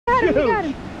huge. You got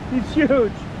him. He's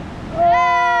huge.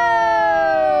 Oh!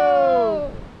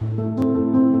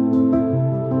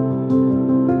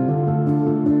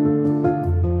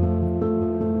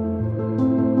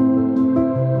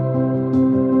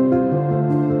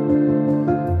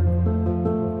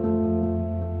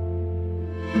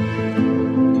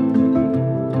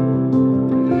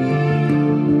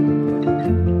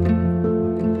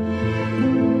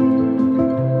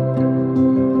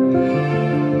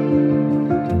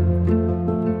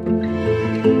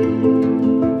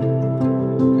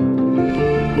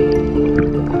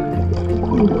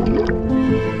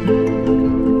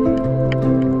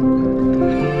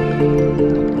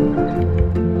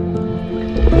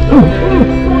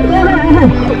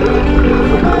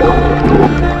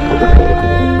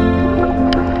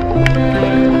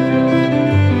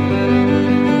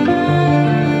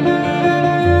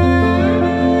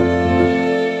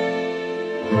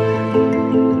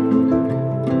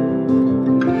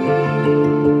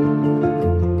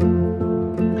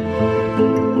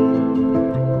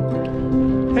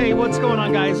 Hey, what's going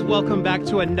on, guys? Welcome back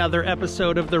to another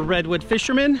episode of the Redwood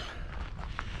Fisherman.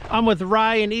 I'm with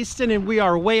Rye and Easton, and we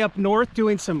are way up north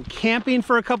doing some camping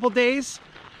for a couple days.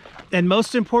 And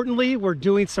most importantly, we're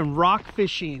doing some rock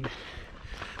fishing.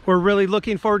 We're really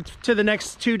looking forward to the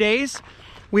next 2 days.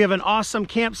 We have an awesome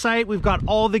campsite. We've got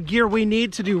all the gear we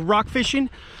need to do rock fishing.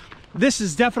 This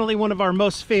is definitely one of our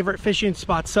most favorite fishing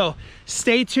spots. So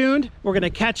stay tuned. We're gonna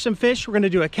catch some fish. We're gonna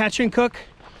do a catch and cook.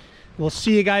 We'll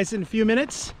see you guys in a few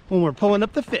minutes when we're pulling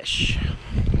up the fish.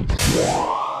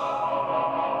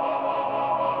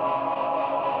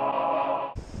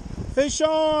 Fish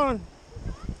on!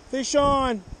 Fish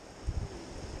on!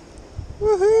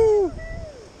 Woohoo!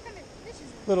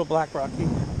 Little black rocky.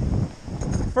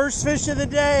 First fish of the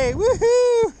day!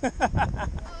 Woohoo!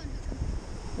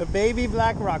 The baby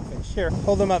black rockfish. Here,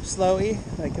 hold them up slowly,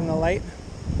 like in the light.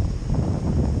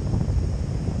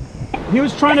 He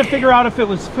was trying to figure out if it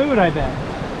was food, I bet.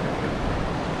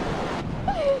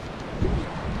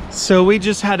 So we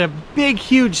just had a big,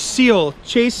 huge seal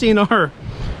chasing our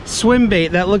swim bait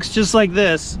that looks just like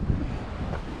this.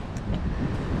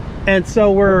 And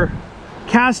so we're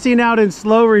casting out and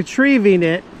slow retrieving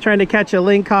it, trying to catch a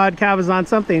lingcod, cabezon,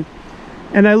 something.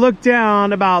 And I look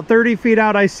down about 30 feet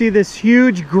out, I see this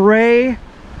huge gray,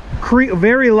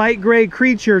 very light gray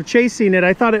creature chasing it.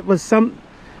 I thought it was some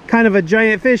kind of a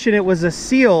giant fish, and it was a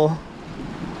seal.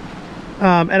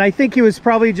 And I think he was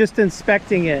probably just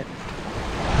inspecting it.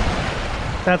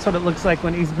 That's what it looks like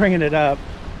when he's bringing it up.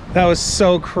 That was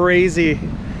so crazy.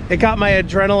 It got my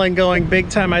adrenaline going big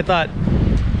time. I thought,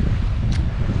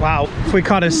 wow, if we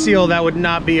caught a seal, that would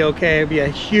not be okay. It'd be a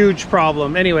huge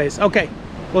problem. Anyways, okay,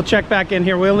 we'll check back in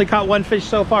here. We only caught one fish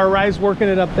so far. Rye's working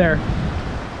it up there.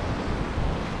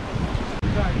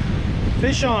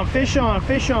 Fish on, fish on,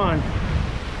 fish on.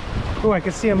 Oh, I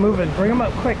can see him moving. Bring him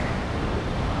up quick.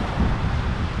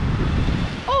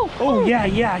 Oh,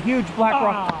 yeah, huge black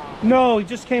rock. No, he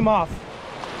just came off.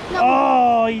 No,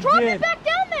 oh, he drop did. it back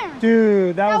down there.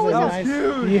 Dude, that was a nice.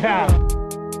 Huge. Yeah.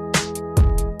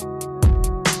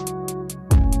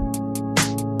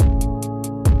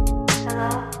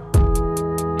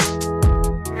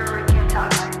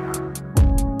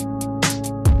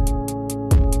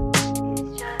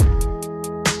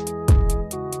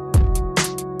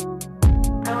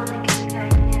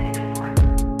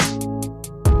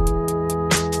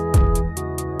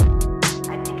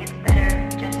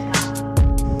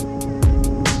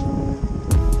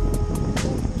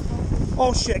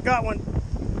 Oh shit, got one.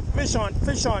 Fish on,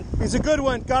 fish on. He's a good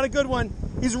one, got a good one.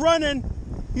 He's running,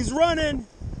 he's running.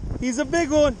 He's a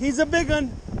big one, he's a big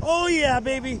one. Oh yeah,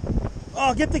 baby.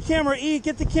 Oh, get the camera, E,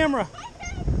 get the camera.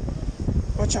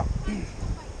 Watch out.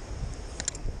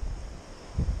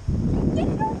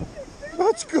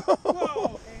 Let's go.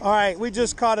 All right, we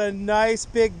just caught a nice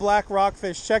big black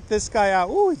rockfish. Check this guy out.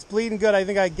 Ooh, he's bleeding good. I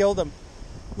think I gilled him.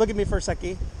 Look at me for a sec,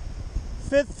 E.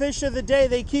 Fifth fish of the day.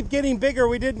 They keep getting bigger.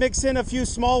 We did mix in a few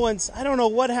small ones. I don't know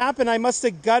what happened. I must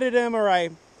have gutted him, or I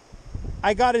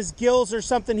got his gills or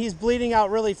something. He's bleeding out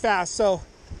really fast. So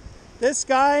this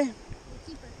guy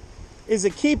is a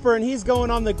keeper, and he's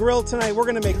going on the grill tonight. We're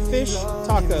gonna make fish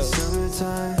tacos.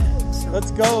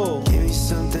 Let's go. Give me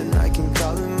something I can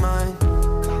call in mine.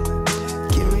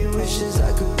 Give me wishes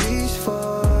I could reach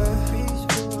for.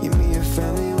 Give me a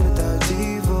family without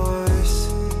divorce.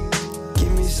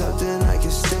 Give me something I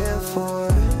can stand for.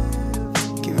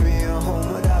 Give me a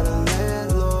home without a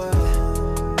landlord.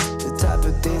 The type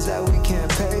of things that we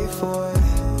can't pay for.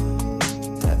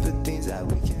 Type of things that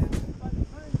we can't.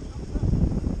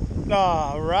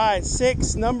 All right,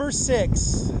 number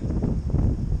six.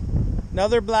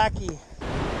 Another blackie.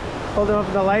 Hold him up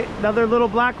in the light. Another little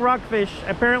black rockfish.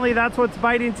 Apparently that's what's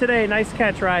biting today. Nice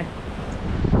catch, Rye.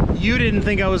 You didn't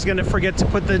think I was gonna forget to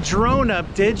put the drone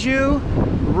up, did you?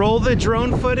 Roll the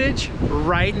drone footage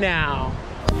right now.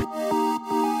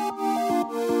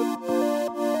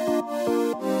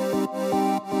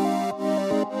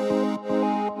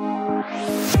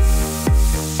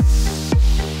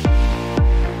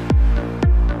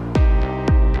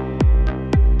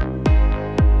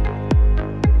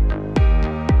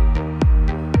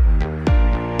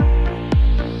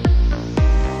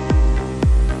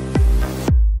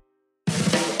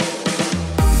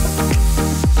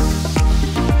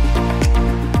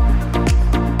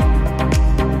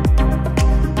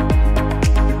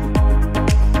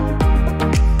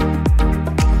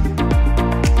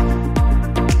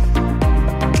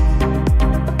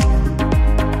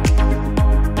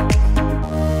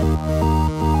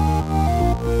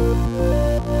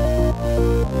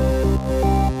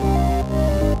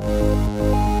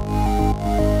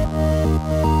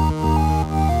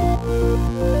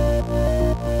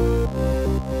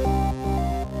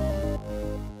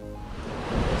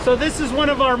 So this is one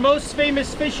of our most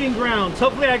famous fishing grounds.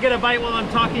 Hopefully I get a bite while I'm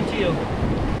talking to you.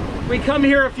 We come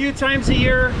here a few times a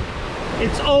year.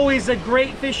 It's always a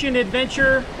great fishing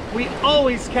adventure. We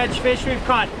always catch fish. We've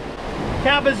caught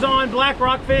cabezon, black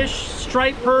rockfish,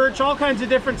 striped perch, all kinds of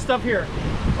different stuff here.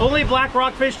 Only black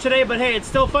rockfish today, but hey, it's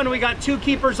still fun. We got 2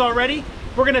 keepers already.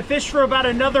 We're gonna fish for about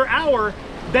another hour.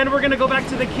 Then we're gonna go back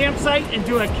to the campsite and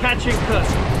do a catch and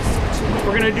cook.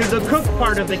 We're gonna do the cook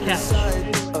part of the catch.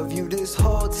 Of you this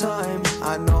whole time,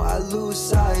 I know I lose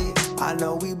sight. I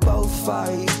know we both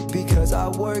fight because I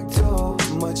work too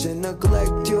much and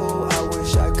neglect you. I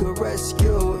wish I could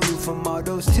rescue you from all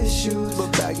those tissues,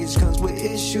 but baggage comes with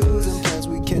issues and plans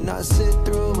we cannot sit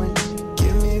through. And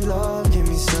give me love, give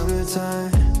me some good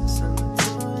time,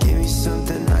 give me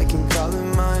something